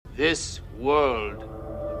This world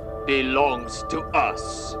belongs to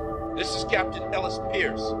us. This is Captain Ellis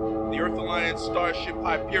Pierce, the Earth Alliance Starship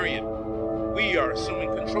Hyperion. We are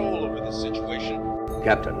assuming control over this situation.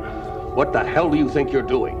 Captain, what the hell do you think you're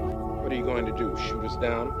doing? What are you going to do, shoot us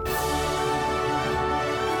down?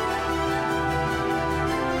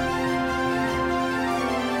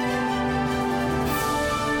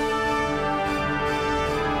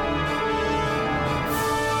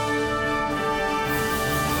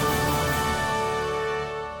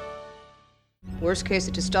 Worst case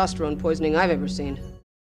of testosterone poisoning I've ever seen.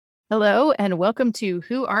 Hello, and welcome to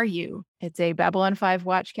Who Are You? It's a Babylon 5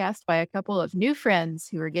 watchcast by a couple of new friends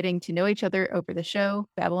who are getting to know each other over the show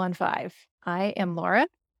Babylon 5. I am Laura.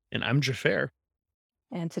 And I'm Jafar.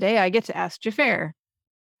 And today I get to ask Jafar,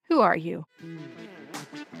 who are you?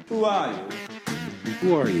 Who are you?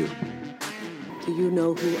 Who are you? Do you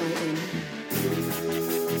know who I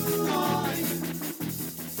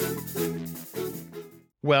am?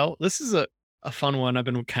 Well, this is a fun one I've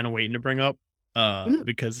been kind of waiting to bring up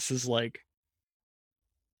because this is a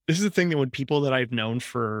thing that when people that I've known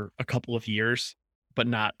for a couple of years, but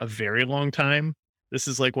not a very long time, this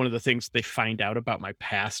is like one of the things they find out about my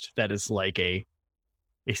past that is like a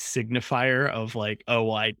signifier of like, oh,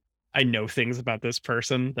 well, I know things about this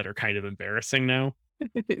person that are kind of embarrassing now.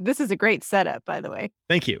 This is a great setup, by the way.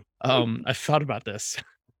 Thank you. I've thought about this.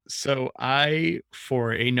 So I,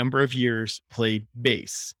 for a number of years, played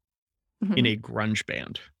bass in a grunge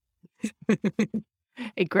band.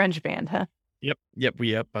 A grunge band, huh? Yep.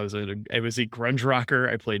 I was a grunge rocker.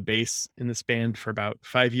 I played bass in this band for about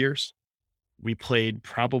 5 years. We played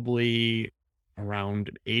probably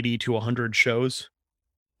around 80 to 100 shows.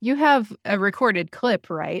 You have a recorded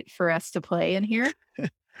clip, right, for us to play in here?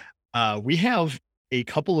 We have a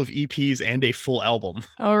couple of EPs and a full album.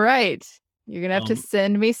 All right. You're going to have to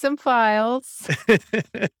send me some files.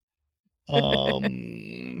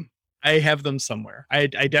 I have them somewhere. I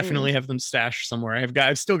definitely have them stashed somewhere.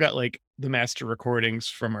 I've still got like the master recordings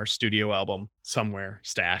from our studio album somewhere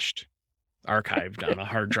stashed, archived on a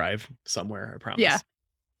hard drive somewhere, I promise. Yeah.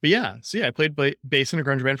 But yeah, so yeah, I played bass in a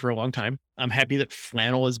grunge band for a long time. I'm happy that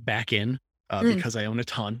flannel is back in because I own a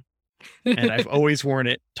ton. And I've always worn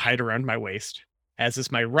it tied around my waist, as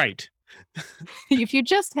is my right. If you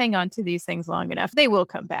just hang on to these things long enough, they will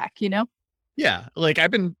come back, you know? Yeah, like I've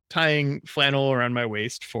been tying flannel around my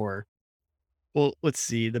waist for, well, let's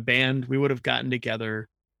see, the band, we would have gotten together.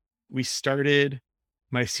 We started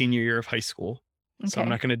my senior year of high school. Okay. So I'm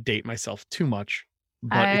not going to date myself too much,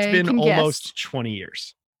 but it's been almost 20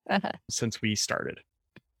 years since we started.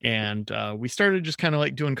 And we started just kind of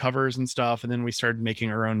like doing covers and stuff. And then we started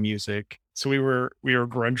making our own music. So we were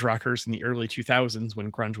grunge rockers in the early 2000s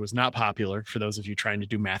when grunge was not popular, for those of you trying to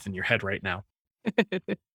do math in your head right now.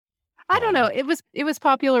 I don't know. It was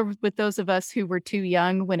popular with those of us who were too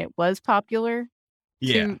young when it was popular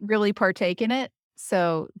to really partake in it.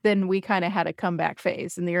 So then we kind of had a comeback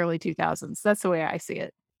phase in the early 2000s. That's the way I see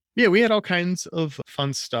it. Yeah, we had all kinds of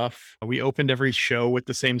fun stuff. We opened every show with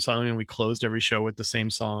the same song and we closed every show with the same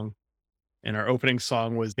song. And our opening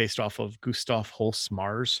song was based off of Gustav Holst's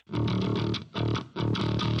Mars.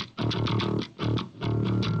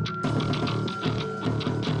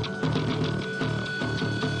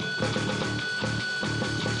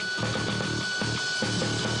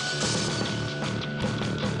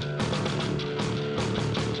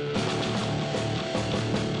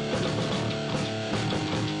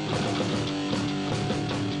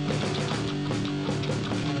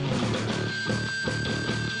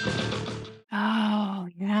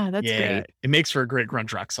 That's great. It makes for a great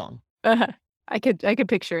grunge rock song. I could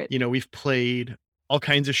picture it. You know, we've played all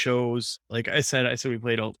kinds of shows. Like I said we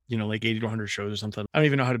played like 80 to 100 shows or something. I don't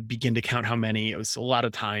even know how to begin to count how many. It was a lot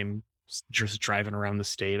of time just driving around the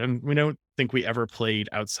state. And we don't think we ever played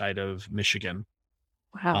outside of Michigan.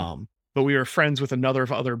 Wow. But we were friends with another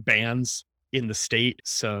of other bands in the state.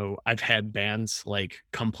 So I've had bands like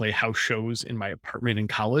come play house shows in my apartment in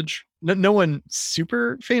college. No one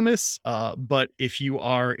super famous, but if you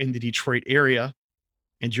are in the Detroit area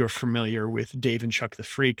and you're familiar with Dave and Chuck the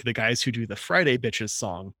Freak, the guys who do the Friday Bitches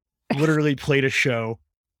song, literally played a show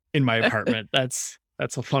in my apartment. That's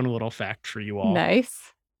a fun little fact for you all.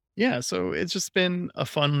 Nice. Yeah, so it's just been a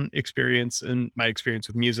fun experience in my experience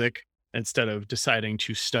with music instead of deciding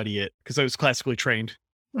to study it because I was classically trained.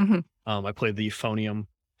 Mm-hmm. I played the euphonium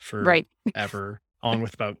forever, along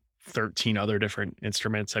with about 13 other different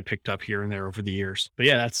instruments I picked up here and there over the years. But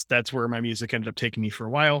yeah, that's where my music ended up taking me for a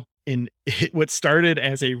while. And what started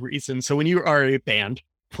as a reason, so when you are a band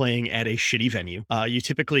playing at a shitty venue, you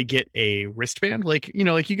typically get a wristband, like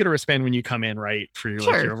you get a wristband when you come in, right? For your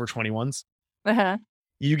like your over 21s.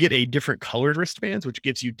 you get a different colored wristbands, which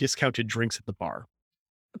gives you discounted drinks at the bar.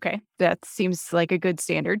 Okay. That seems like a good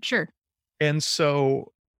standard. Sure. And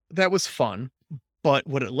so that was fun. But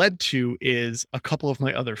what it led to is a couple of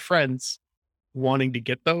my other friends wanting to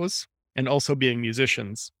get those and also being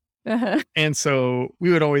musicians. Uh-huh. And so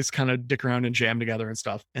we would always kind of dick around and jam together and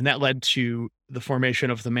stuff. And that led to the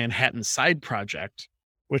formation of the Manhattan Side Project,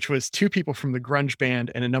 which was 2 people from the grunge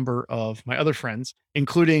band and a number of my other friends,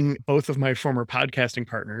 including both of my former podcasting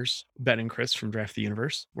partners, Ben and Chris from Draft the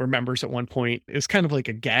Universe, were members at one point. It was kind of like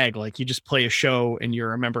a gag. Like you just play a show and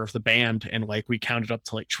you're a member of the band. And like we counted up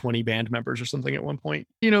to like 20 band members or something at one point,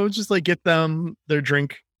 just like get them their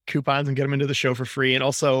drink coupons and get them into the show for free. And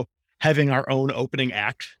also having our own opening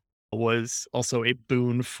act was also a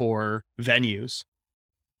boon for venues.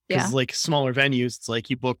 Because like smaller venues, it's like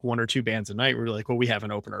you book 1 or 2 bands a night. We're like, well, we have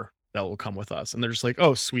an opener that will come with us. And they're just like,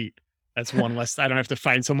 oh, sweet. That's one less. I don't have to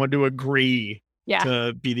find someone to agree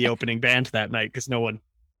to be the opening band that night. Because no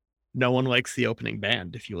one likes the opening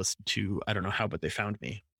band if you listen to, I don't know how, but They Found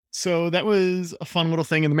Me. So that was a fun little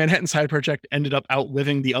thing. And the Manhattan Side Project ended up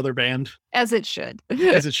outliving the other band. As it should.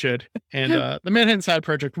 As it should. And the Manhattan Side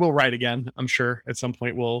Project will write again. I'm sure at some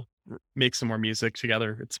point we'll make some more music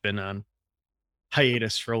together. It's been on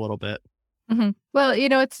hiatus for a little bit. Mm-hmm. Well,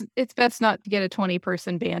 it's best not to get a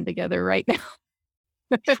 20-person band together right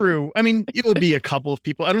now. True. I mean, it will be a couple of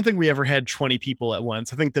people. I don't think we ever had 20 people at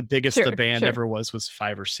once. I think the biggest the band ever was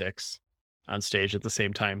 5 or 6 on stage at the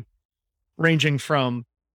same time, ranging from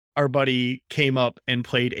our buddy came up and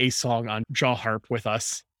played a song on jaw harp with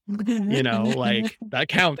us. Like that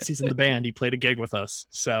counts. He's in the band. He played a gig with us.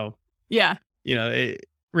 So yeah,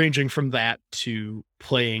 ranging from that to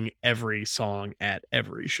playing every song at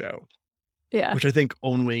every show. Yeah. Which I think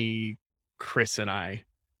only Chris and I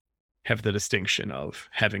have the distinction of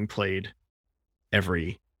having played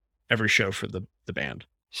every show for the band.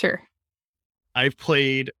 Sure. I've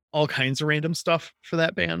played all kinds of random stuff for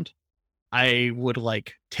that band. I would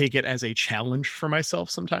like take it as a challenge for myself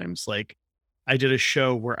sometimes. Like I did a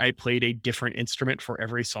show where I played a different instrument for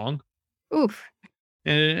every song. Oof.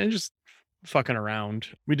 And just fucking around.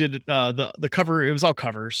 We did the cover. It was all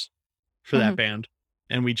covers for that band.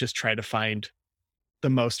 And we just tried to find the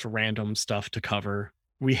most random stuff to cover.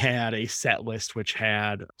 We had a set list, which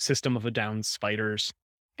had System of a Down Spiders.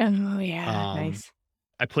 Oh yeah. Nice.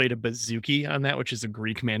 I played a bouzouki on that, which is a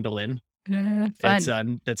Greek mandolin.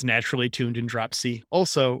 Fun. That's naturally tuned in drop C.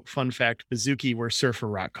 Also, fun fact, bouzouki, where surfer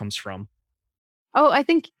rock comes from. Oh, I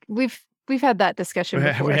think we've had that discussion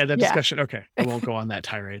before. We had that discussion. Okay. I won't go on that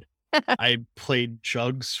tirade. I played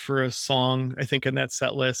jugs for a song, I think, in that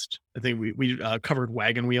set list. I think we covered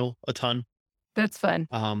Wagon Wheel a ton. That's fun.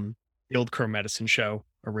 The Old Crow Medicine Show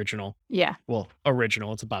original. Yeah. Well,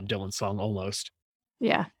 original. It's a Bob Dylan song almost.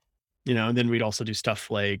 Yeah. And then we'd also do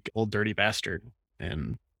stuff like Old Dirty Bastard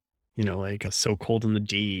and, like a So Cold in the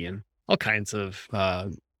D and all kinds of,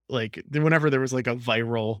 like whenever there was like a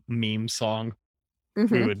viral meme song,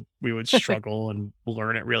 we would struggle and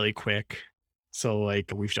learn it really quick. So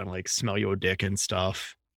like we've done like Smell Your Dick and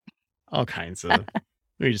stuff, all kinds of,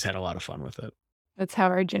 we just had a lot of fun with it. That's how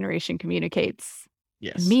our generation communicates.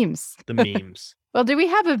 Yes. Memes. The memes. Well, do we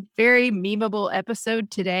have a very memeable episode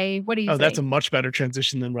today? What do you think? That's a much better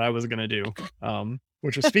transition than what I was going to do.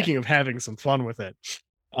 Which was speaking of having some fun with it.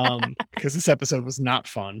 Because this episode was not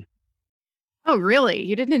fun. Oh, really?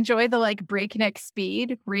 You didn't enjoy the like breakneck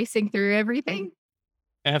speed racing through everything?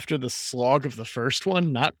 After the slog of the first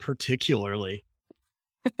one, not particularly.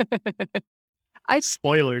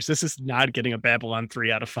 Spoilers, this is not getting a Babylon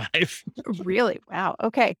 3 out of 5. Really? Wow.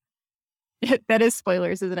 Okay. That is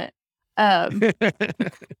spoilers, isn't it?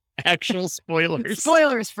 Actual spoilers.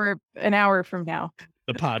 Spoilers for an hour from now.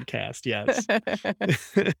 The podcast, yes.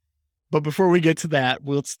 But before we get to that,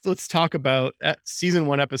 let's talk about season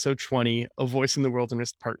 1, episode 20 of Voice in the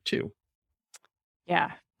Wilderness Part 2.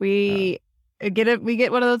 Yeah, we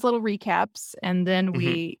get one of those little recaps, and then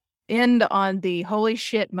we end on the holy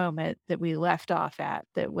shit moment that we left off at.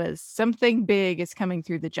 That was something big is coming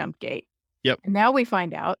through the jump gate. Yep. And now we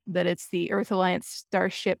find out that it's the Earth Alliance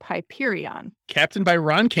starship Hyperion, captained by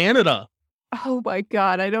Ron Canada. Oh my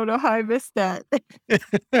God, I don't know how I missed that.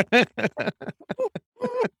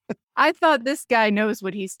 I thought this guy knows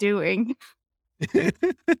what he's doing.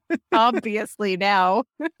 Obviously now.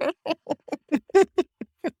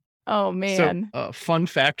 Oh man. So, fun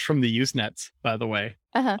fact from the Usenets, by the way.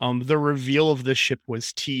 The reveal of the ship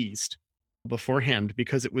was teased beforehand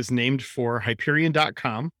because it was named for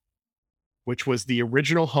Hyperion.com, which was the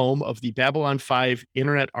original home of the Babylon 5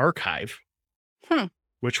 Internet Archive,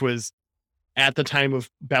 which was at the time of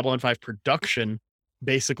Babylon 5 production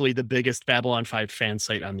basically the biggest Babylon 5 fan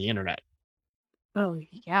site on the internet. Oh,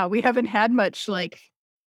 yeah. We haven't had much like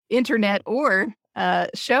internet or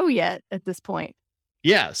show yet at this point.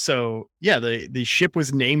 Yeah. So, yeah, the ship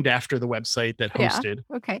was named after the website that hosted.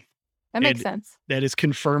 Yeah. Okay. That makes sense. That is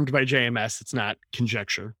confirmed by JMS. It's not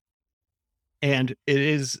conjecture. And it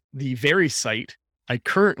is the very site I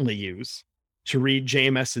currently use to read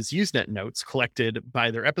JMS's Usenet notes collected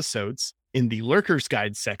by their episodes in the Lurker's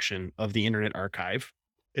Guide section of the Internet Archive.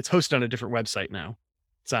 It's hosted on a different website now.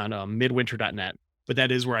 It's on midwinter.net, but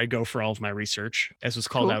that is where I go for all of my research, as was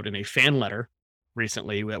called out in a fan letter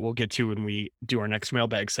recently that we'll get to when we do our next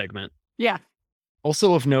mailbag segment. Yeah.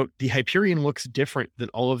 Also of note, the Hyperion looks different than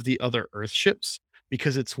all of the other Earth ships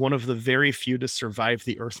because it's one of the very few to survive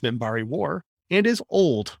the Earth-Minbari War and is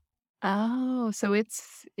old. Oh, so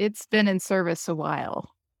it's been in service a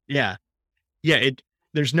while. Yeah. Yeah,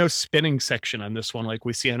 there's no spinning section on this one like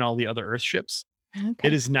we see on all the other Earth ships. Okay.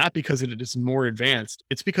 It is not because it is more advanced.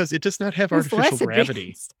 It's because it does not have artificial gravity.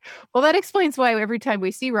 Advanced. Well, that explains why every time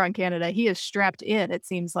we see Ron Canada, he is strapped in. It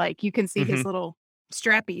seems like you can see his little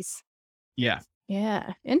strappies. Yeah.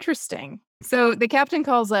 Yeah. Interesting. So the captain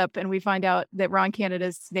calls up and we find out that Ron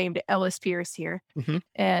Canada's named Ellis Pierce here.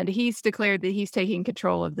 And he's declared that he's taking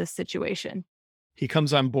control of this situation. He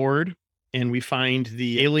comes on board and we find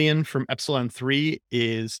the alien from Epsilon 3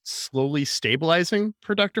 is slowly stabilizing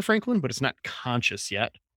for Dr. Franklin, but it's not conscious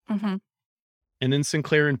yet. And then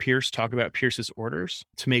Sinclair and Pierce talk about Pierce's orders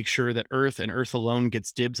to make sure that Earth and Earth alone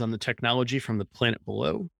gets dibs on the technology from the planet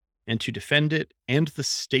below and to defend it and the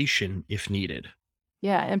station if needed.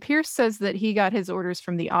 Yeah, and Pierce says that he got his orders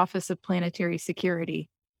from the Office of Planetary Security,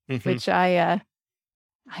 which I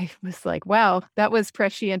was like, wow, that was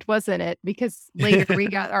prescient, wasn't it? Because later we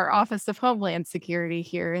got our Office of Homeland Security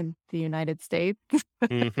here in the United States.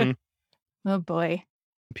 Oh, boy.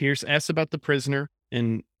 Pierce asks about the prisoner,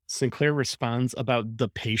 and Sinclair responds about the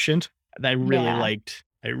patient. I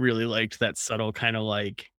really liked that subtle kind of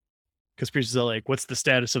like, because Pierce is like, what's the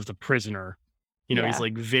status of the prisoner? You know, he's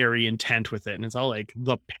like very intent with it. And it's all like,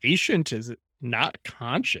 the patient is not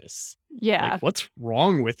conscious. Yeah. Like, what's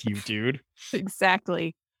wrong with you, dude?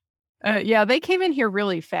 Exactly. Yeah, they came in here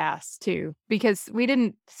really fast, too, because we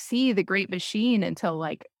didn't see the Great Machine until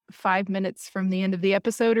like 5 minutes from the end of the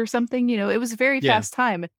episode or something. You know, it was a very fast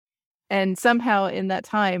time. And somehow in that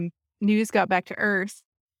time, news got back to Earth.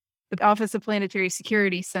 The Office of Planetary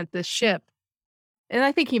Security sent this ship. And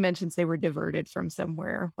I think he mentions they were diverted from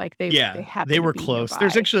somewhere. Like they were close. Nearby.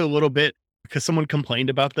 There's actually a little bit because someone complained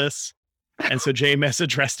about this. And so JMS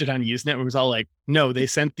addressed it on Usenet. It was all like, no, they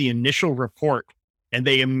sent the initial report and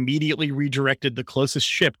they immediately redirected the closest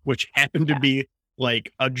ship, which happened to be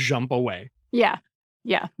like a jump away. Yeah.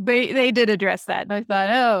 Yeah. They did address that. And I thought,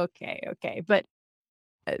 oh, okay. But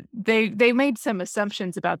they made some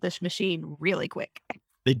assumptions about this machine really quick.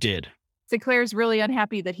 They did. Sinclair's really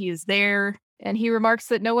unhappy that he is there. And he remarks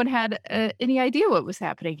that no one had any idea what was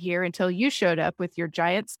happening here until you showed up with your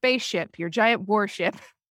giant spaceship, your giant warship.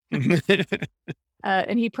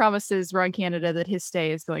 And he promises Ron Canada that his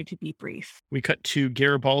stay is going to be brief. We cut to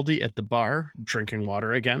Garibaldi at the bar, drinking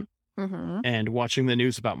water again, and watching the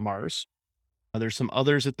news about Mars. There's some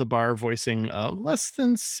others at the bar voicing less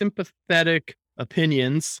than sympathetic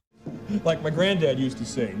opinions. Like my granddad used to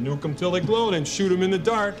say, nuke them till they glowed and shoot them in the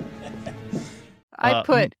dark. I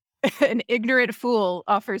put... An ignorant fool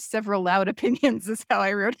offers several loud opinions is how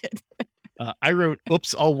I wrote it. I wrote,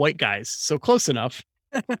 oops, all white guys. So close enough.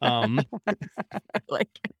 I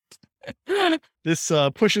like it. This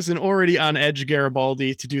pushes an already on edge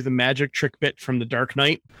Garibaldi to do the magic trick bit from The Dark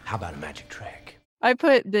Knight. How about a magic trick? I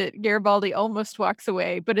put that Garibaldi almost walks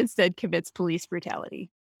away, but instead commits police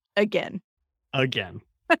brutality. Again.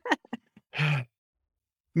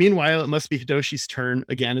 Meanwhile, it must be Hidoshi's turn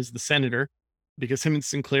again as the senator, because him and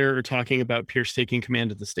Sinclair are talking about Pierce taking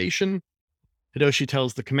command of the station. Hidoshi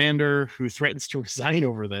tells the commander, who threatens to resign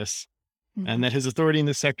over this, and that his authority in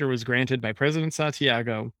the sector was granted by President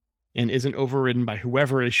Santiago and isn't overridden by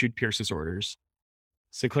whoever issued Pierce's orders.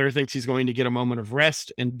 Sinclair thinks he's going to get a moment of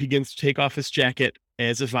rest and begins to take off his jacket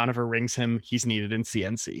as Ivanova rings him he's needed in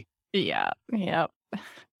CNC. Yeah.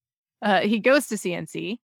 He goes to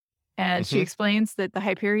CNC, and she explains that the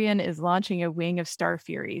Hyperion is launching a wing of Star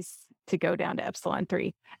Furies to go down to Epsilon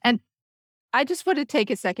 3. And I just want to take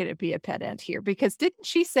a second and be a pedant here, because didn't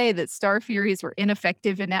she say that Star Furies were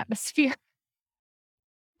ineffective in atmosphere?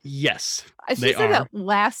 Yes, She said that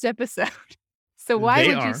last episode. So why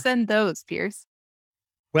would you send those, Pierce?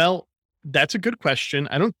 Well, that's a good question.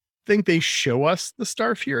 I don't think they show us the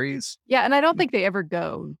Star Furies. Yeah, and I don't think they ever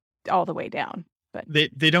go all the way down. But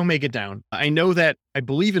they don't make it down. I know that I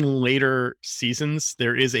believe in later seasons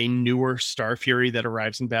there is a newer Star Fury that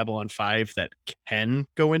arrives in Babylon 5 that can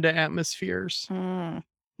go into atmospheres.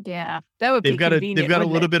 Yeah, that would be convenient. They've got a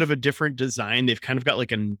little bit of a different design. They've kind of got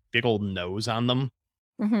like a big old nose on them.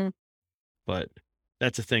 But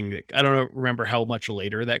that's a thing that I don't remember how much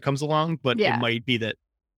later that comes along, but it might be that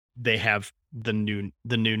they have the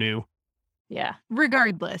new. Yeah.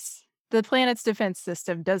 Regardless, the planet's defense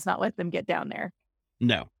system does not let them get down there.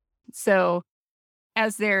 No. So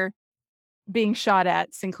as they're being shot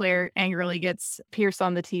at, Sinclair angrily gets Pierce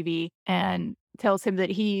on the TV and tells him that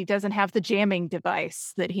he doesn't have the jamming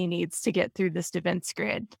device that he needs to get through this defense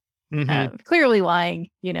grid. Clearly lying,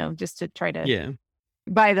 just to try to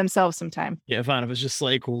buy themselves some time. Yeah, Ivanov is just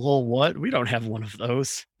like, well, what? We don't have one of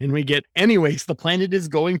those. And we get, anyways, the planet is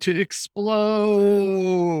going to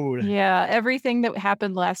explode. Yeah, everything that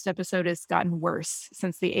happened last episode has gotten worse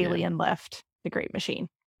since the alien left the Great Machine.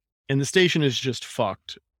 And the station is just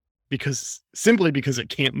fucked simply because it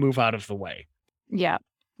can't move out of the way. Yeah.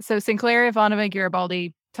 So Sinclair, Ivanova, and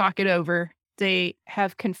Garibaldi talk it over. They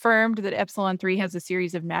have confirmed that Epsilon 3 has a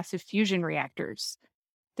series of massive fusion reactors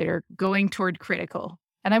that are going toward critical.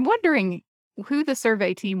 And I'm wondering who the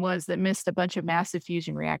survey team was that missed a bunch of massive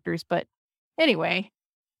fusion reactors. But anyway,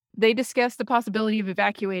 they discussed the possibility of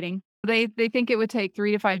evacuating. They think it would take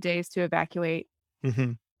 3 to 5 days to evacuate.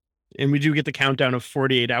 And we do get the countdown of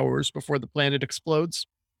 48 hours before the planet explodes.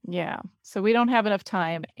 Yeah. So we don't have enough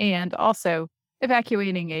time. And also,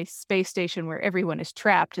 evacuating a space station where everyone is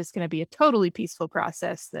trapped is going to be a totally peaceful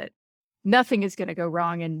process that nothing is going to go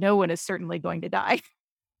wrong and no one is certainly going to die.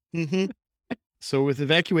 So with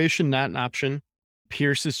evacuation not an option,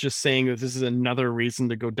 Pierce is just saying that this is another reason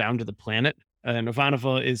to go down to the planet. And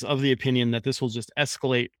Ivanova is of the opinion that this will just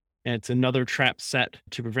escalate. And it's another trap set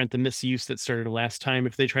to prevent the misuse that started last time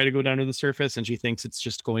if they try to go down to the surface. And she thinks it's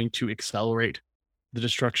just going to accelerate the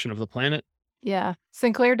destruction of the planet. Yeah.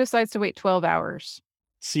 Sinclair decides to wait 12 hours.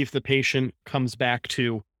 See if the patient comes back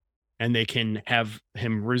to, and they can have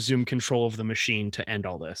him resume control of the machine to end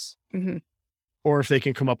all this. Or if they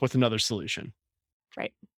can come up with another solution.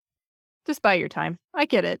 Right. Just buy your time. I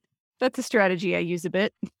get it. That's a strategy I use a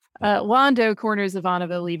bit. Londo corners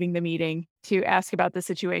Ivanova leaving the meeting to ask about the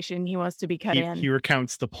situation. He wants to be cut in. He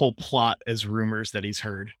recounts the whole plot as rumors that he's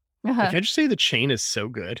heard. Can I just say the chain is so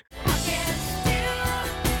good?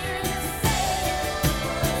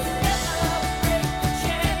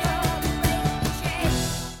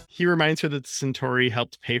 He reminds her that the Centauri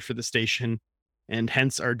helped pay for the station and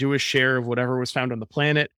hence are due a share of whatever was found on the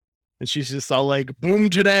planet. And she's just all like,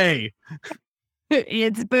 boom today.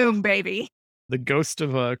 It's boom, baby. The ghost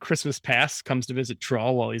of a Christmas past comes to visit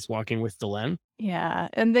Trawl while he's walking with Delenn. Yeah,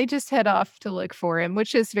 and they just head off to look for him,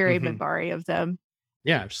 which is very Minbari of them.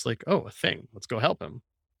 Yeah, just like, oh, a thing. Let's go help him.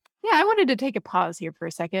 Yeah, I wanted to take a pause here for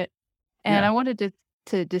a second. And I wanted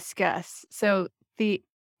to discuss. So the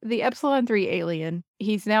Epsilon 3 alien,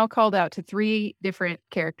 he's now called out to 3 different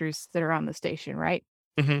characters that are on the station, right?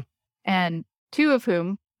 And 2 of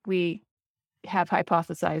whom we have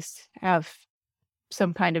hypothesized have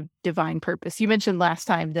some kind of divine purpose. You mentioned last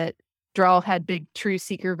time that Drawl had big True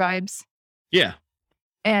Seeker vibes. Yeah.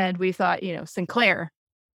 And we thought, Sinclair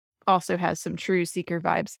also has some True Seeker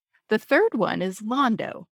vibes. The third one is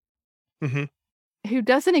Londo, who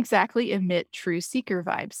doesn't exactly emit True Seeker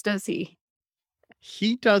vibes, does he?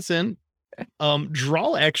 He doesn't.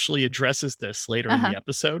 Drawl actually addresses this later in the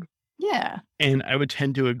episode. Yeah. And I would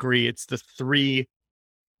tend to agree. It's the 3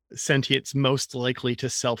 sentients most likely to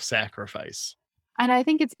self-sacrifice. And I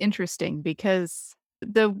think it's interesting because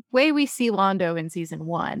the way we see Londo in season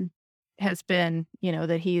 1 has been,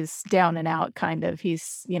 that he's down and out kind of.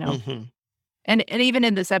 He's, and even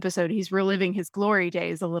in this episode, he's reliving his glory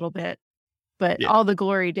days a little bit, but all the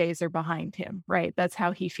glory days are behind him, right? That's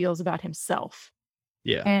how he feels about himself.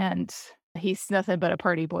 Yeah. And he's nothing but a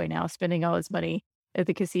party boy now, spending all his money at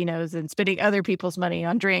the casinos and spending other people's money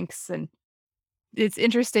on drinks. And it's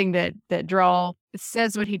interesting that Drawl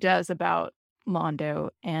says what he does about Londo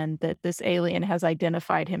and that this alien has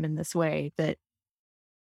identified him in this way, that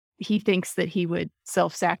he thinks that he would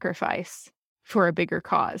self-sacrifice for a bigger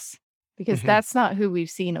cause, because that's not who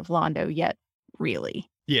we've seen of Londo yet, really.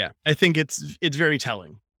 Yeah, I think it's very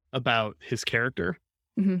telling about his character,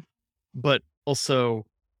 but also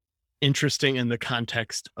interesting in the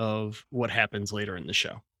context of what happens later in the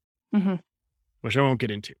show, which I won't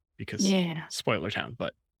get into because spoiler town,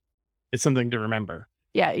 but it's something to remember.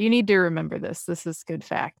 Yeah, you need to remember this. This is good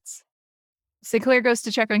facts. Sinclair goes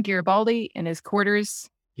to check on Garibaldi in his quarters.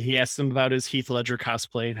 He asks him about his Heath Ledger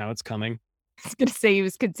cosplay and how it's coming. I was going to say he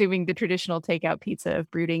was consuming the traditional takeout pizza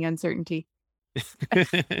of brooding uncertainty.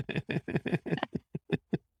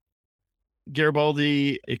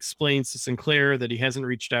 Garibaldi explains to Sinclair that he hasn't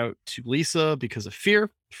reached out to Lisa because of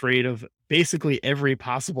fear, afraid of basically every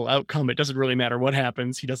possible outcome. It doesn't really matter what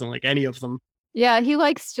happens. He doesn't like any of them. Yeah, he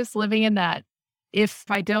likes just living in that. If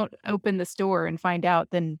I don't open this door and find out,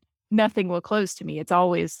 then nothing will close to me. It's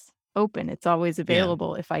always open. It's always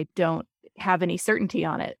available if I don't have any certainty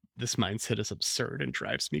on it. This mindset is absurd and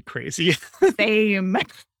drives me crazy. Same.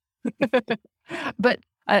 But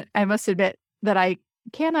I must admit that I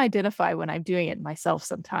can identify when I'm doing it myself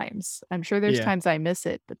sometimes. I'm sure there's times I miss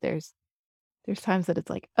it, but there's times that it's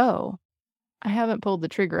like, oh, I haven't pulled the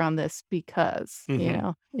trigger on this because,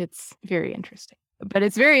 it's very interesting. But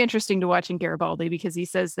it's very interesting to watch in Garibaldi because he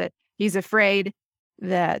says that he's afraid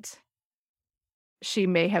that she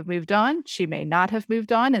may have moved on, she may not have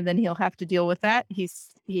moved on, and then he'll have to deal with that.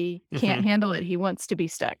 He can't handle it. He wants to be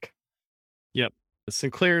stuck. Yep.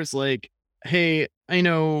 Sinclair's like, hey, I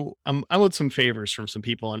know I want some favors from some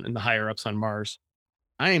people in the higher ups on Mars.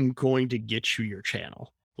 I am going to get you your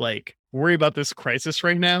channel. Like, worry about this crisis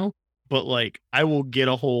right now, but like, I will get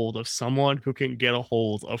a hold of someone who can get a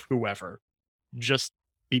hold of whoever. Just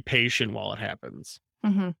be patient while it happens.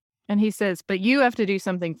 Mm-hmm. And he says, but you have to do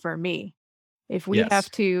something for me. If we have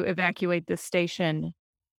to evacuate this station,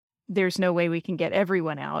 there's no way we can get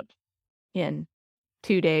everyone out in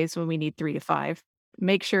 2 days when we need 3 to 5.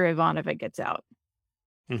 Make sure Ivanova gets out.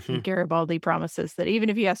 Garibaldi promises that even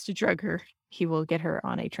if he has to drug her, he will get her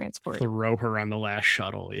on a transport. Throw her on the last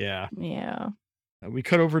shuttle. Yeah. Yeah. We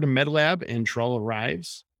cut over to MedLab and Drell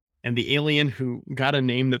arrives. And the alien who got a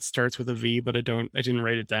name that starts with a V, but I didn't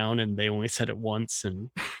write it down, and they only said it once.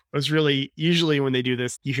 And it was really, usually when they do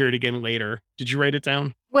this, you hear it again later. Did you write it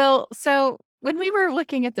down? Well, so when we were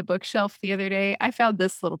looking at the bookshelf the other day, I found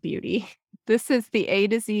this little beauty. This is the A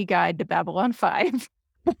to Z guide to Babylon 5.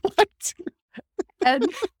 What? And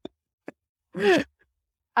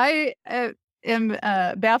I am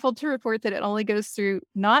baffled to report that it only goes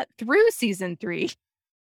not through season 3.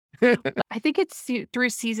 I think it's through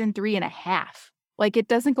season 3.5. Like, it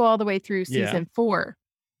doesn't go all the way through season 4.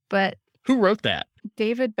 But who wrote that?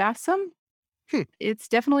 David Bassam. It's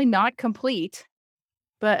definitely not complete.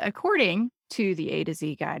 But according to the A to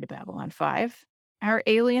Z guide to Babylon 5, our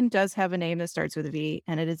alien does have a name that starts with a V,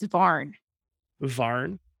 and it is Varn.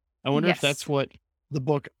 Varn? I wonder if that's what the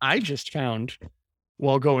book I just found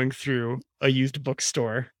while going through a used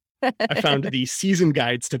bookstore. I found the season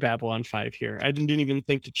guides to Babylon 5 here. I didn't even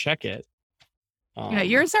think to check it.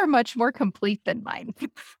 Yours are much more complete than mine.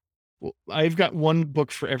 Well, I've got one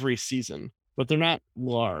book for every season, but they're not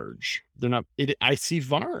large. They're not. I see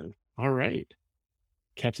Varn. All right.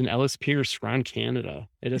 Captain Ellis Pierce, Ron Canada.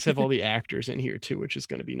 It does have all the actors in here too, which is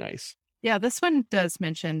going to be nice. Yeah, this one does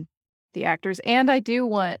mention the actors. And I do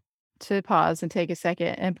want to pause and take a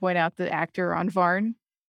second and point out the actor on Varn.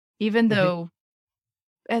 Even though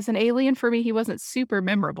as an alien, for me, he wasn't super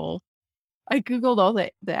memorable. I Googled all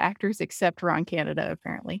the actors except Ron Canada,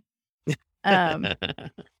 apparently. And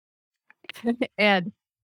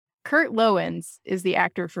Kurt Lowens is the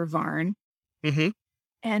actor for Varn.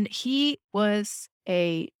 And he was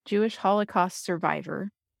a Jewish Holocaust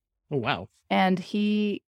survivor. Oh, wow. And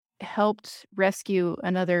he helped rescue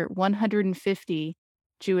another 150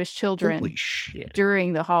 Jewish children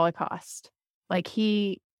during the Holocaust. Like,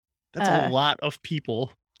 that's a lot of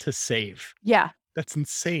people to save. Yeah. That's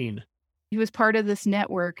insane. He was part of this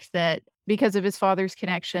network that, because of his father's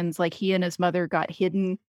connections, like, he and his mother got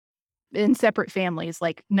hidden in separate families.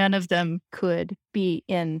 Like, none of them could be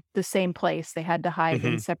in the same place. They had to hide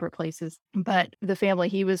in separate places. But the family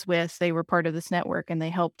he was with, they were part of this network, and they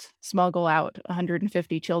helped smuggle out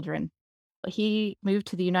 150 children. He moved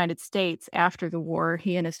to the United States after the war.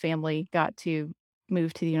 He and his family got to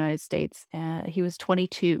move to the United States. He was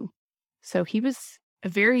 22. So he was a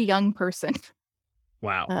very young person.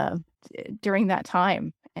 Wow. During that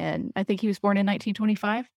time. And I think he was born in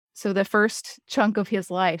 1925. So the first chunk of his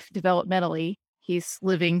life, developmentally, he's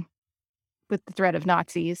living with the threat of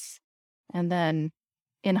Nazis, and then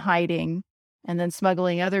in hiding, and then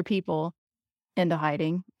smuggling other people into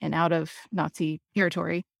hiding and out of Nazi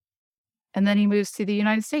territory. And then he moves to the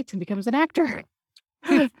United States and becomes an actor.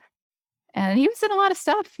 And he was in a lot of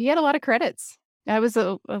stuff. He had a lot of credits. I was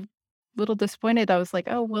a little disappointed. I was like,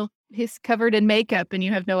 oh, well, he's covered in makeup and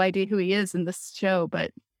you have no idea who he is in this show.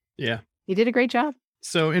 But yeah, he did a great job.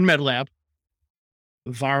 So in MedLab,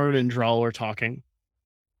 Varn and Drell are talking.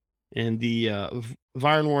 And the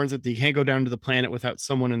Varn warns that they can't go down to the planet without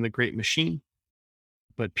someone in the Great Machine.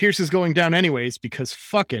 But Pierce is going down anyways because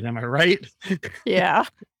fuck it, am I right? Yeah.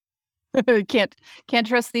 Can't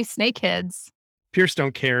trust these snakeheads. Pierce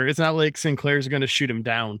don't care. It's not like Sinclair's going to shoot him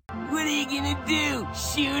down. What are you gonna do?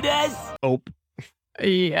 Shoot us? Oh.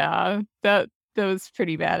 Yeah, that was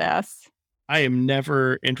pretty badass. I am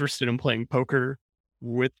never interested in playing poker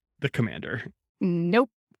with the commander. Nope.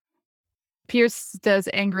 Pierce does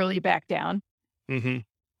angrily back down,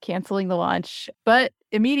 canceling the launch. But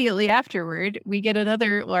immediately afterward, we get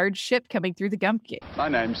another large ship coming through the jump gate. My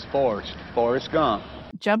name's Forrest Gump.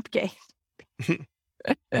 Jump gate.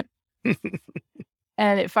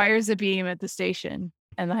 And it fires a beam at the station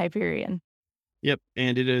and the Hyperion. Yep.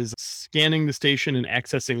 And it is scanning the station and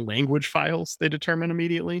accessing language files, they determine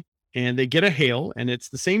immediately. And they get a hail, and it's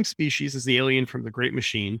the same species as the alien from the Great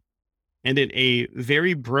Machine. And in a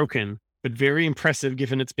very broken, but very impressive,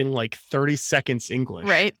 given it's been like 30 seconds English.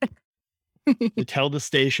 Right. They tell the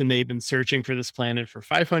station they've been searching for this planet for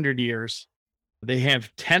 500 years. They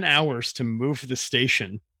have 10 hours to move the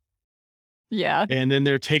station. Yeah. And then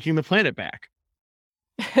they're taking the planet back.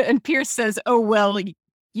 And Pierce says, oh, well,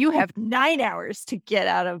 you have 9 hours to get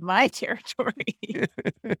out of my territory.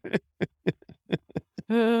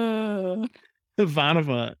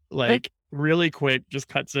 Ivanova, like, really quick, just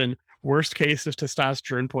cuts in worst case of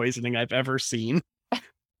testosterone poisoning I've ever seen.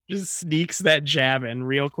 Just sneaks that jab in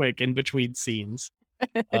real quick in between scenes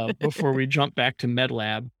before we jump back to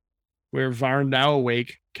MedLab, where Varn, now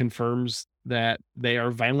awake, confirms that they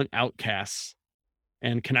are violent outcasts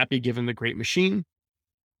and cannot be given the Great Machine.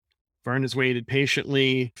 Varn has waited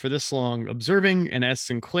patiently for this long, observing, and asks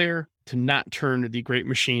Sinclair to not turn the Great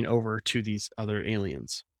Machine over to these other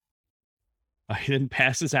aliens. He then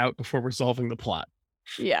passes out before resolving the plot.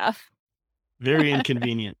 Yeah. Very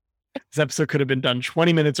inconvenient. This episode could have been done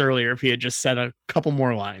 20 minutes earlier if he had just said a couple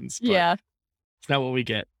more lines. Yeah. It's not what we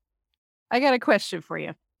get. I got a question for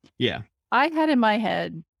you. Yeah. I had in my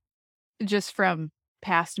head, just from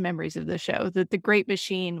past memories of the show, that the Great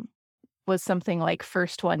Machine was something like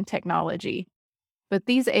First One technology. But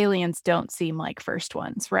these aliens don't seem like First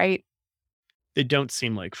Ones, right? They don't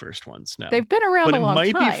seem like First Ones, no. They've been around a long time. But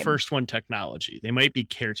it might be First One technology. They might be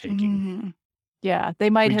caretaking. Yeah, they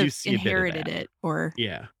might We do have see a bit of inherited that. it, or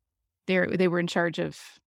Yeah. they were in charge of,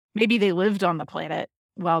 maybe they lived on the planet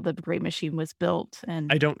while the Great Machine was built.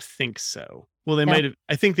 And I don't think so. Well, they No. might have.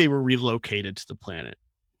 I think they were relocated to the planet.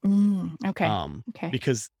 Okay. Okay.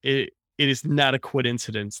 Because it is not a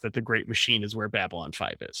coincidence that the Great Machine is where Babylon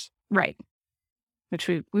 5 is. Right. Which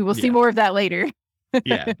we will see Yeah. more of that later.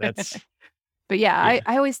 Yeah, that's But yeah, Yeah.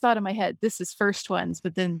 I always thought in my head, this is First Ones,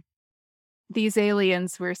 but then these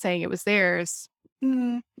aliens were saying it was theirs.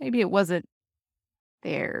 Maybe it wasn't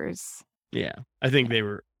theirs. yeah. I think they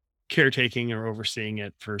were caretaking or overseeing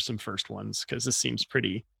it for some First Ones, because this seems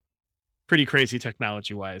pretty crazy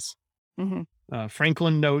technology wise. Mhm.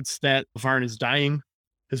 Franklin notes that Varn has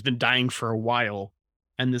been dying for a while,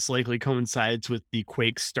 and this likely coincides with the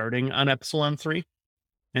quake starting on Epsilon 3.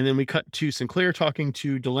 And then we cut to Sinclair talking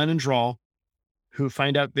to Delenn and Drawl, who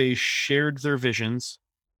find out they shared their visions,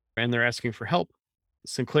 and they're asking for help.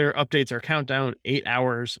 Sinclair updates our countdown 8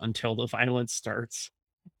 hours until the violence starts.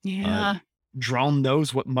 Yeah. Drawl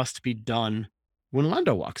knows what must be done when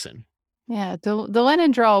Londo walks in. Yeah. Delenn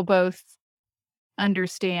and Drawl both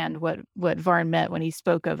understand what Varn meant when he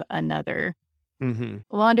spoke of another. Mm-hmm.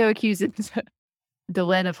 Londo accuses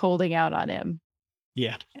Delenn of holding out on him.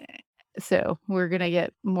 Yeah. So we're going to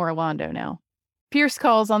get more Londo now. Pierce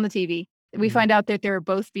calls on the TV. We find out that they're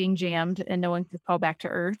both being jammed and no one can call back to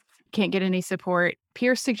Earth. Can't get any support.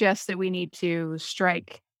 Pierce suggests that we need to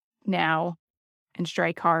strike now and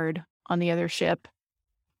strike hard on the other ship,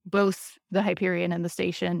 both the Hyperion and the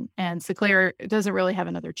station. And Sinclair doesn't really have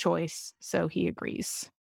another choice, so he agrees.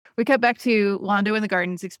 We cut back to Londo in the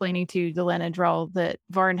gardens explaining to Delenn and Drawl that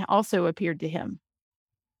Varn also appeared to him.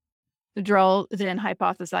 Drawl then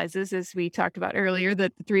hypothesizes, as we talked about earlier,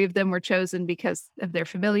 that the three of them were chosen because of their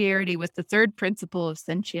familiarity with the third principle of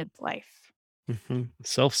sentient life. Mm-hmm.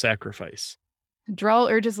 Self-sacrifice. Drawl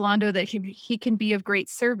urges Londo that he can be of great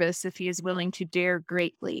service if he is willing to dare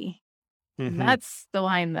greatly. Mm-hmm. And that's the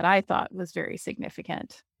line that I thought was very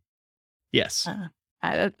significant. Yes.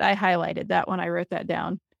 I highlighted that when I wrote that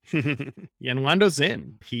down. Yeah, and Londo's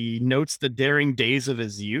in. He notes the daring days of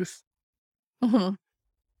his youth. Mhm.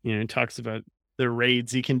 You know, he talks about the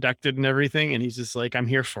raids he conducted and everything, and he's just like, I'm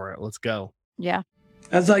here for it. Let's go. Yeah.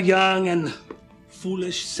 As a young and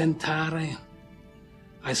foolish Centauri,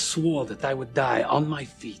 I swore that I would die on my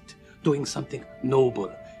feet, doing something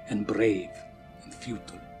noble and brave and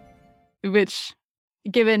futile. Which,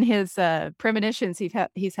 given his premonitions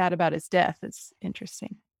he's had about his death, is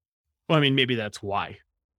interesting. Well, I mean, maybe that's why.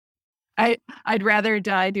 I'd rather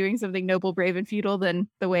die doing something noble, brave, and futile than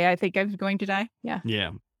the way I think I'm going to die. Yeah.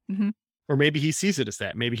 Yeah. Mm-hmm. Or maybe he sees it as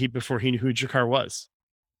that. Maybe before he knew who G'Kar was.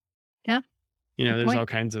 Yeah. There's all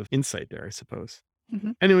kinds of insight there, I suppose.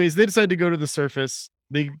 Mm-hmm. Anyways, they decide to go to the surface.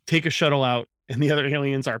 They take a shuttle out, and the other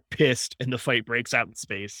aliens are pissed, and the fight breaks out in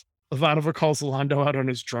space. Ivanova calls Londo out on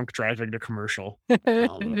his drunk driving to commercial.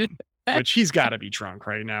 Which he's got to be drunk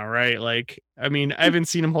right now, right? Like, I mean, I haven't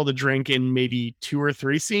seen him hold a drink in maybe 2 or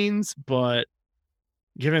 3 scenes, but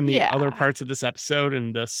given the other parts of this episode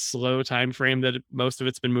and the slow time frame that most of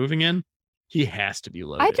it's been moving in, he has to be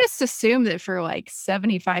loaded. I just assume that for like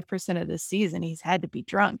 75% of the season, he's had to be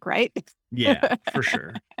drunk, right? Yeah, for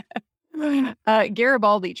sure.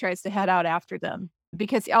 Garibaldi tries to head out after them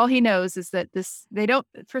because all he knows is that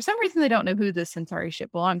for some reason, they don't know who this Centauri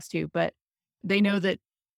ship belongs to, but they know that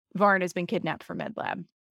Varn has been kidnapped from Medlab.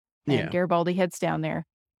 And Garibaldi heads down there.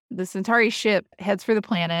 The Centauri ship heads for the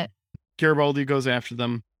planet. Garibaldi goes after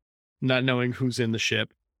them, not knowing who's in the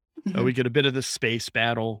ship. Mm-hmm. We get a bit of the space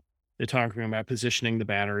battle. They're talking about positioning the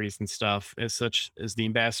batteries and stuff as such as the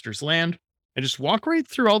ambassadors land and just walk right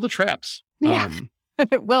through all the traps. Yeah.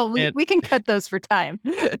 Well, we can cut those for time.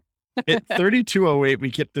 At 32:08, we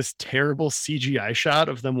get this terrible CGI shot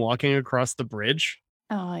of them walking across the bridge.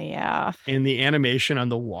 Oh, yeah. And the animation on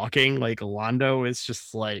the walking, like Londo, is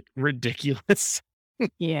just like ridiculous.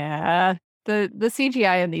 Yeah. The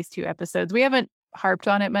CGI in these 2 episodes, we haven't harped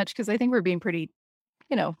on it much because I think we're being pretty,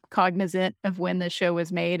 cognizant of when the show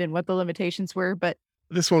was made and what the limitations were. But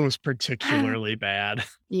this one was particularly bad.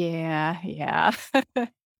 Yeah. At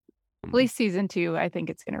least season 2, I think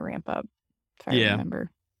it's going to ramp up, if I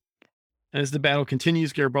remember. As the battle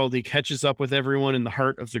continues, Garibaldi catches up with everyone in the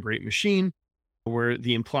heart of the Great Machine, where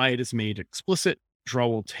the implied is made explicit. Draw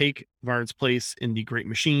will take Varn's place in the Great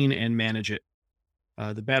Machine and manage it.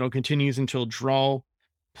 The battle continues until Draw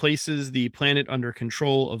places the planet under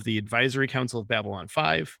control of the Advisory Council of Babylon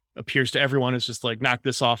 5. Appears to everyone as just like, knock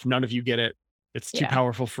this off. None of you get it. It's too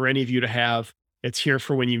powerful for any of you to have. It's here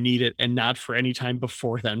for when you need it and not for any time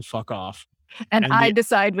before then. Fuck off. And I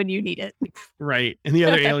decide when you need it. Right. And the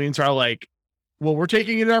other aliens are like, well, we're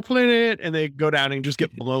taking it to our planet. And they go down and just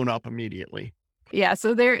get blown up immediately. Yeah.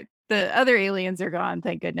 So the other aliens are gone.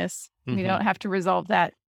 Thank goodness. Mm-hmm. We don't have to resolve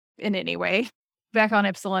that in any way. Back on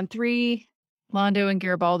Epsilon 3, Londo and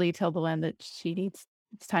Garibaldi tell Delenn that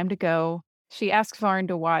it's time to go. She asks Varn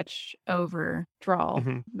to watch over Draal,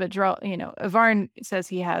 but Draal, Varn says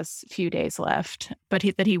he has a few days left, but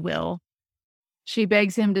that he will. She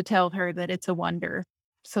begs him to tell her that it's a wonder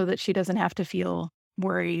so that she doesn't have to feel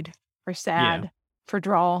worried or sad for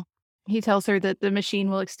Draal. He tells her that the machine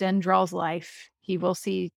will extend Draal's life. He will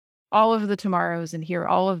see all of the tomorrows and hear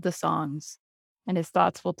all of the songs, and his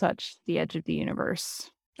thoughts will touch the edge of the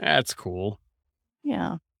universe. That's cool.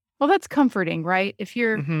 Yeah. Well, that's comforting, right? If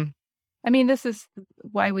you're, I mean, this is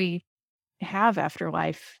why we have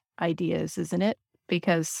afterlife ideas, isn't it?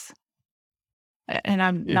 Because, and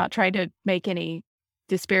I'm not trying to make any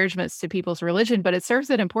disparagements to people's religion, but it serves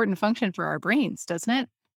an important function for our brains, doesn't it?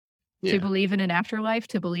 To believe in an afterlife,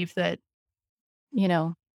 to believe that,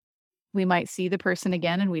 we might see the person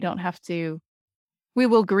again and we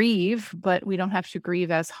will grieve, but we don't have to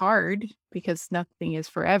grieve as hard because nothing is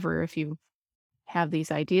forever if you have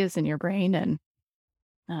these ideas in your brain. And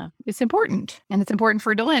it's important. And it's important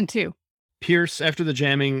for Delenn, too. Pierce, after the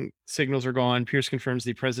jamming signals are gone, Pierce confirms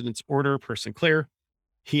the president's order per Sinclair.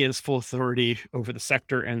 He has full authority over the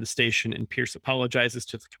sector and the station, and Pierce apologizes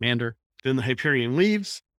to the commander. Then the Hyperion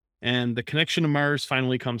leaves, and the connection to Mars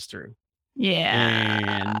finally comes through.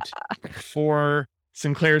 Yeah. And for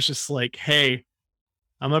Sinclair's just like, hey,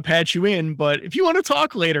 I'm going to patch you in, but if you want to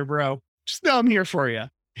talk later, bro, just know I'm here for you.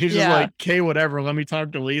 He's just like, okay, whatever. Let me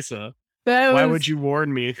talk to Lisa. Why would you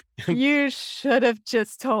warn me? You should have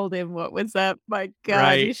just told him what was up. My God,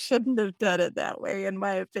 right. You shouldn't have done it that way, in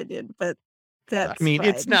my opinion. But that's fine.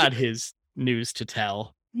 It's not his news to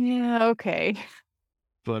tell. Yeah, okay.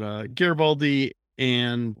 But Garibaldi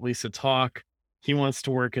and Lisa talk. He wants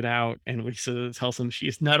to work it out, and Lisa tells him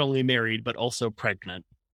she's not only married, but also pregnant.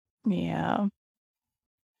 Yeah.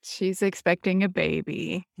 She's expecting a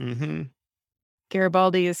baby. Mm-hmm.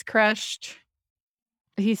 Garibaldi is crushed.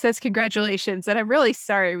 He says congratulations, and I'm really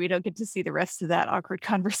sorry we don't get to see the rest of that awkward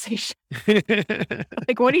conversation.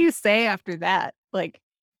 Like, what do you say after that? Like,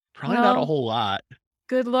 probably not a whole lot.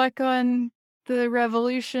 Good luck on the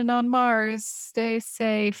revolution on Mars. Stay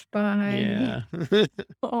safe. Bye. Yeah.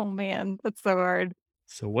 Oh man, that's so hard.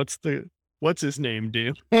 So what's his name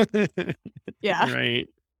do? Yeah. Right.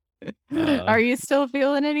 Are you still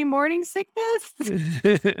feeling any morning sickness?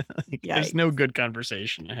 There's no good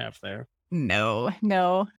conversation to have there.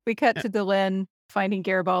 No. We cut to Delenn finding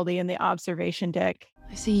Garibaldi in the observation deck.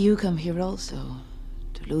 I see you come here also,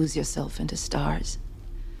 to to lose yourself into stars.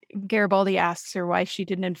 Garibaldi asks her why she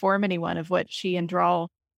didn't inform anyone of what she and Drawl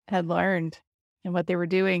had learned and what they were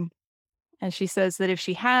doing. And she says that if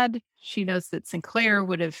she had, she knows that Sinclair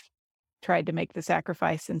would have tried to make the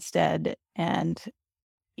sacrifice instead. And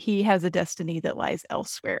he has a destiny that lies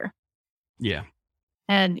elsewhere. Yeah.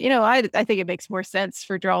 And, I think it makes more sense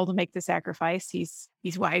for Drawl to make the sacrifice. He's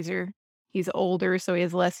wiser. He's older, so he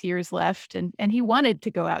has less years left. And he wanted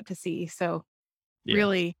to go out to sea. So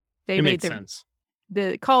really, they made sense.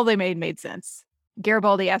 The call they made sense.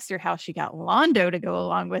 Garibaldi asked her how she got Londo to go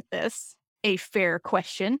along with this. A fair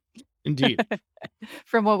question. Indeed.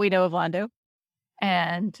 From what we know of Londo.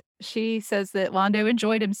 And she says that Londo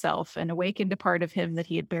enjoyed himself and awakened a part of him that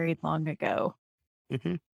he had buried long ago.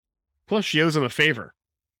 Mm-hmm. Plus, she owes him a favor.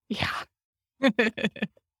 Yeah.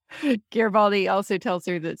 Garibaldi also tells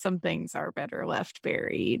her that some things are better left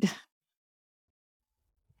buried.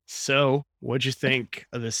 So, what'd you think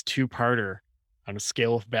of this two-parter on a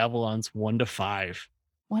scale of Babylon's 1 to 5?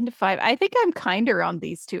 1 to 5. I think I'm kinder on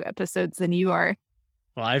these 2 episodes than you are.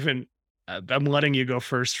 Well, I'm letting you go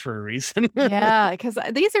first for a reason. Yeah, because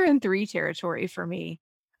these are in 3 territory for me.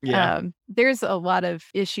 Yeah. There's a lot of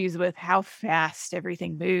issues with how fast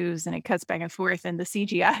everything moves and it cuts back and forth, and the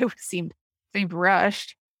CGI seemed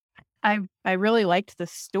rushed. I really liked the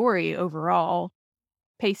story overall.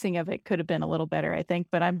 Pacing of it could have been a little better, I think,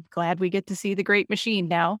 but I'm glad we get to see the Great Machine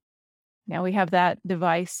now. Now we have that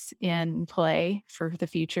device in play for the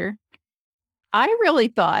future. I really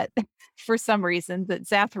thought, for some reason, that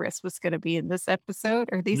Zathras was going to be in this episode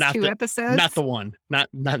or these 2 episodes. Not the one. Not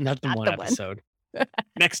the one episode.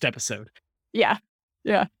 Next episode. Yeah.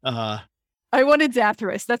 I wanted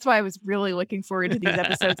Zathras. That's why I was really looking forward to these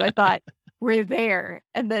episodes. I thought we're there,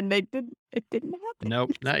 and then it didn't happen.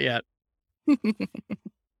 Nope, not yet.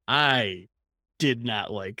 I did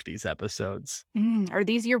not like these episodes. Are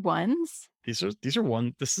these your ones? These are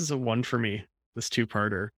one. This is a 1 for me. This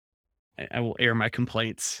two-parter. I will air my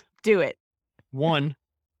complaints. Do it. 1,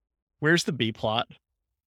 where's the B plot?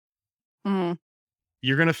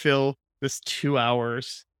 You're gonna fill this 2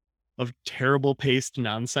 hours of terrible paced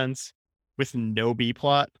nonsense with no B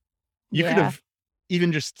plot. You could have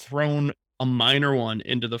even just thrown a minor one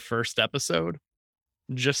into the first episode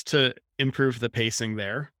just to improve the pacing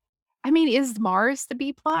there. I mean, is Mars the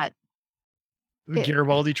B plot?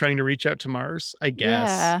 Garibaldi trying to reach out to Mars, I guess.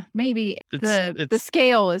 Yeah, maybe the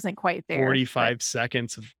scale isn't quite there. 45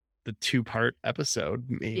 seconds of the 2-part episode,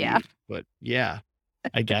 maybe. Yeah. But yeah,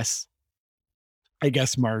 I guess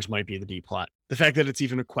Mars might be the B plot. The fact that it's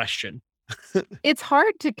even a question. It's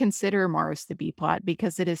hard to consider Mars the B plot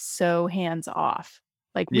because it is so hands off.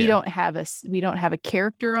 Like we don't have a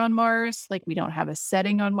character on Mars. Like we don't have a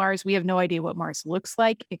setting on Mars. We have no idea what Mars looks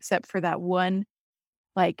like except for that one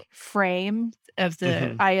like frame of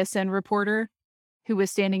the ISN reporter who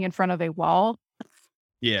was standing in front of a wall.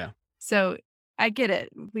 Yeah. So I get it.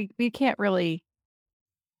 We can't really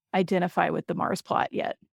identify with the Mars plot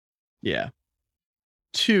yet. Yeah.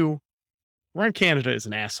 2, Ron Canada is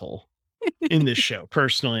an asshole in this show.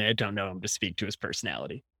 Personally, I don't know him to speak to his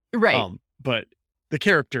personality. Right. But the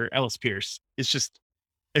character, Ellis Pierce, is just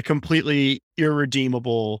a completely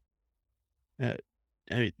irredeemable,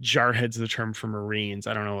 jarhead's the term for Marines.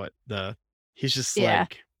 I don't know what he's just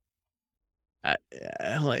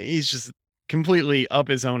he's just completely up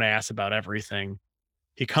his own ass about everything.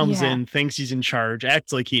 He comes in, thinks he's in charge,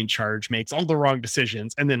 acts like he's in charge, makes all the wrong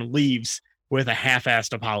decisions, and then leaves with a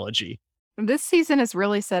half-assed apology. This season has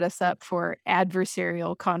really set us up for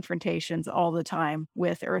adversarial confrontations all the time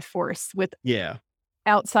with Earth Force.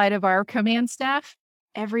 Outside of our command staff,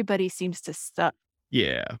 everybody seems to suck.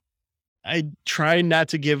 Yeah. I try not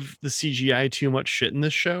to give the CGI too much shit in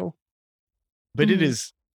this show, but it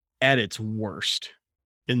is at its worst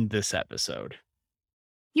in this episode.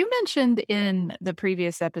 You mentioned in the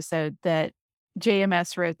previous episode that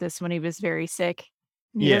JMS wrote this when he was very sick.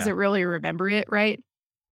 He doesn't really remember it, right?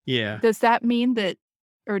 Yeah. Does that mean that,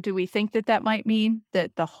 or do we think that might mean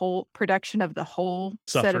that the whole production of the whole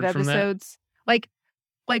set of episodes, like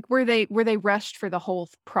were they rushed for the whole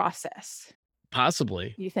process?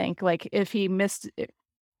 Possibly. You think, like, if he missed,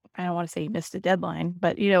 I don't want to say he missed a deadline,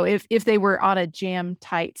 but if they were on a jam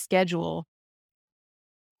tight schedule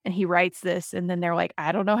and he writes this and then they're like,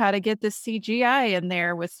 I don't know how to get this CGI in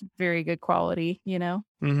there with very good quality,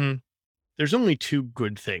 There's only 2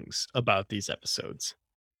 good things about these episodes.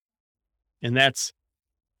 And that's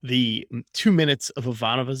the 2 minutes of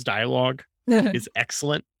Ivanova's dialogue is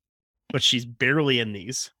excellent, but she's barely in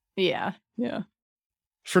these. Yeah.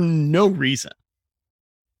 For no reason.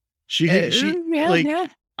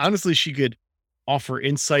 Honestly, she could offer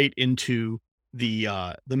insight into the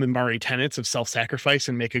Minbari tenets of self-sacrifice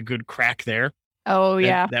and make a good crack there. Oh,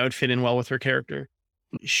 yeah. That would fit in well with her character.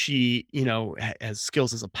 She, has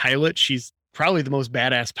skills as a pilot. She's probably the most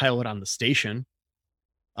badass pilot on the station.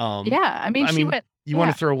 Yeah, you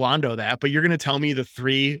want to throw Londo that, but you're going to tell me the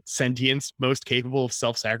 3 sentients most capable of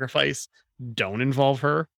self-sacrifice don't involve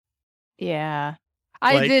her? Yeah.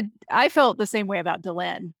 I felt the same way about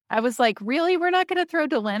Delenn. I was like, really? We're not going to throw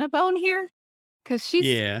Delenn a bone here? Because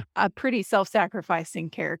she's a pretty self-sacrificing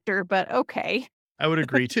character, but okay. I would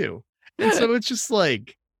agree too. And so it's just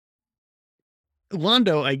like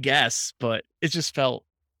Londo, I guess, but it just felt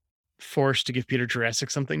forced to give Peter Jurassic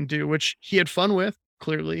something to do, which he had fun with,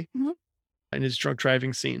 clearly, in his drunk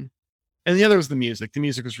driving scene. And the other was the music. The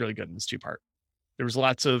music was really good in this 2-part. There was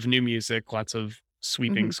lots of new music, lots of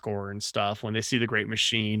sweeping score and stuff. When they see the Great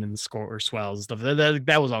Machine and the score swells and stuff,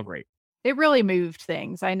 that was all great. It really moved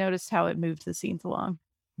things. I noticed how it moved the scenes along.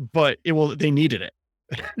 But they needed it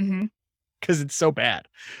because it's so bad.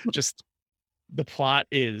 Just the plot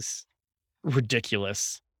is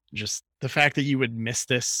ridiculous. Just the fact that you would miss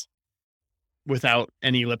this without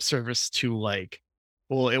any lip service to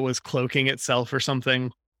it was cloaking itself or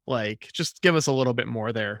something. Just give us a little bit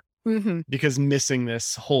more there. Because missing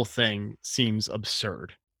this whole thing seems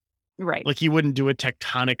absurd. Right. You wouldn't do a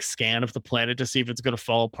tectonic scan of the planet to see if it's going to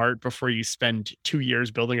fall apart before you spend 2 years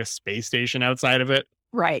building a space station outside of it.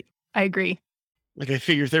 Right. I agree. I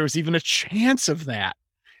figured there was even a chance of that.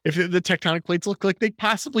 If the tectonic plates look like they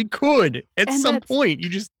possibly could at some point, you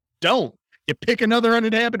just don't. You pick another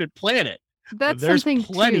uninhabited planet. There's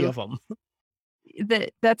plenty of them.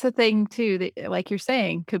 That's a thing too, that, like you're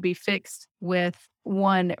saying, could be fixed with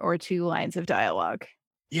 1 or 2 lines of dialogue.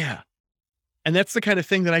 Yeah. And that's the kind of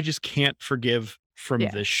thing that I just can't forgive from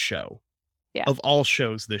this show. Yeah. Of all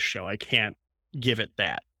shows, this show, I can't give it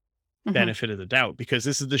that benefit of the doubt, because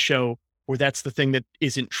this is the show where that's the thing that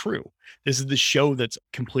isn't true. This is the show that's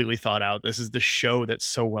completely thought out. This is the show that's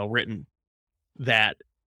so well written that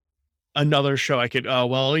another show I could,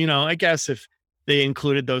 I guess if they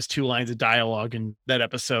included those 2 lines of dialogue in that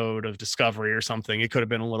episode of Discovery or something, it could have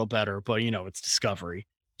been a little better, but it's Discovery.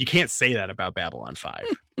 You can't say that about Babylon 5.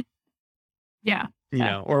 Yeah.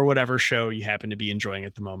 Or whatever show you happen to be enjoying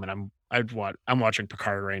at the moment. I'm watching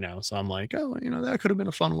Picard right now, so I'm like, that could have been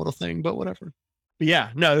a fun little thing, but whatever. But yeah,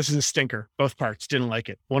 no, this is a stinker. Both parts, didn't like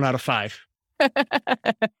it. 1 out of 5. I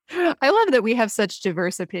love that we have such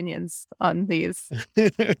diverse opinions on these.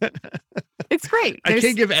 It's great. I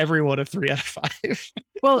can't give everyone a 3 out of 5.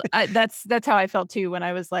 Well, that's how I felt too when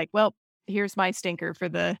I was like, well, here's my stinker for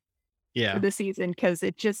the season, because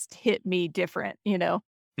it just hit me different,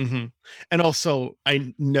 And also,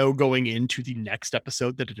 I know going into the next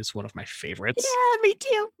episode that it is one of my favorites. Yeah, me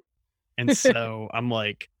too. And so I'm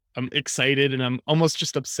excited, and I'm almost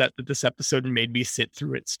just upset that this episode made me sit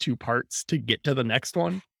through its 2 parts to get to the next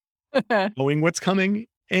one, knowing what's coming.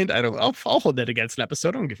 And I'll hold that against an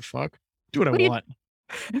episode. I don't give a fuck. Do what I want.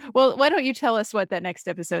 Well, why don't you tell us what that next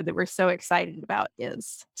episode that we're so excited about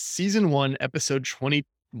is? Season 1, episode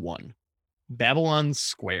 21, Babylon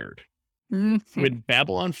Squared. When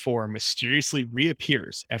Babylon 4 mysteriously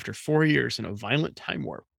reappears after 4 years in a violent time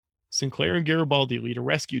warp, Sinclair and Garibaldi lead a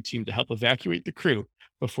rescue team to help evacuate the crew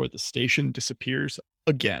before the station disappears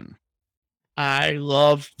again. I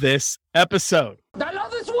love this episode. I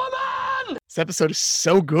love this woman! This episode is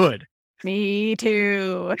so good. Me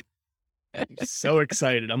too. I'm so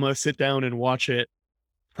excited. I'm going to sit down and watch it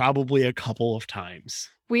probably a couple of times.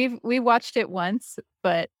 We watched it once,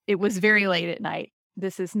 but it was very late at night.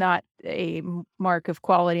 This is not a mark of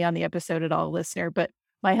quality on the episode at all, listener, but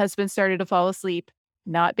my husband started to fall asleep,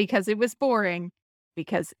 not because it was boring,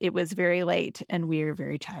 because it was very late and we are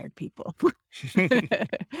very tired people.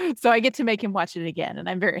 So I get to make him watch it again, and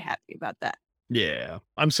I'm very happy about that. Yeah,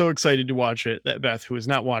 I'm so excited to watch it that Beth, who has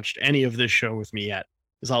not watched any of this show with me yet,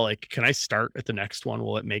 is all like, can I start at the next one?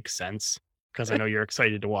 Will it make sense? Because I know you're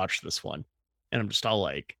excited to watch this one. And I'm just all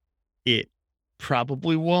like, it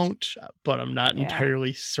probably won't, but I'm not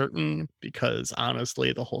entirely certain, because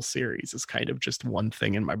honestly, the whole series is kind of just one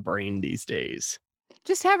thing in my brain these days.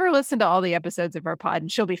 Just have her listen to all the episodes of our pod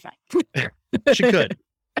and she'll be fine. She could.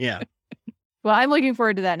 Yeah. Well, I'm looking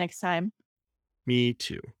forward to that next time. Me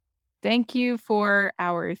too. Thank you for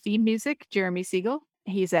our theme music, Jeremy Siegel.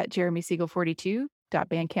 He's at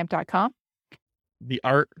jeremysiegel42.bandcamp.com. The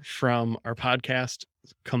art from our podcast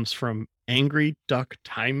comes from Angry Duck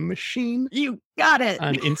Time Machine. You got it.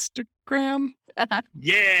 On Instagram.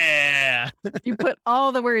 Yeah. You put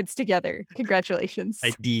all the words together. Congratulations.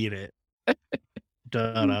 I did it.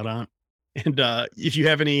 Da-da-da. And if you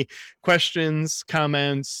have any questions,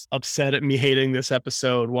 comments, upset at me hating this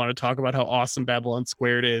episode, want to talk about how awesome Babylon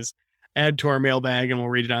Squared is, add to our mailbag and we'll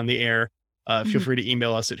read it on the air. Feel free to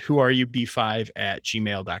email us at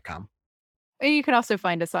whoareyoub5@gmail.com. And you can also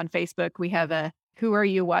find us on Facebook. We have a Who Are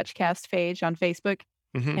You Watchcast page on Facebook.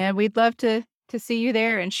 And we'd love to see you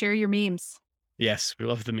there and share your memes. Yes, we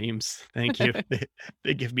love the memes. Thank you.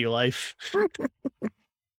 They give me life. All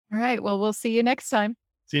right. Well, we'll see you next time.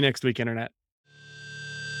 See you next week, Internet.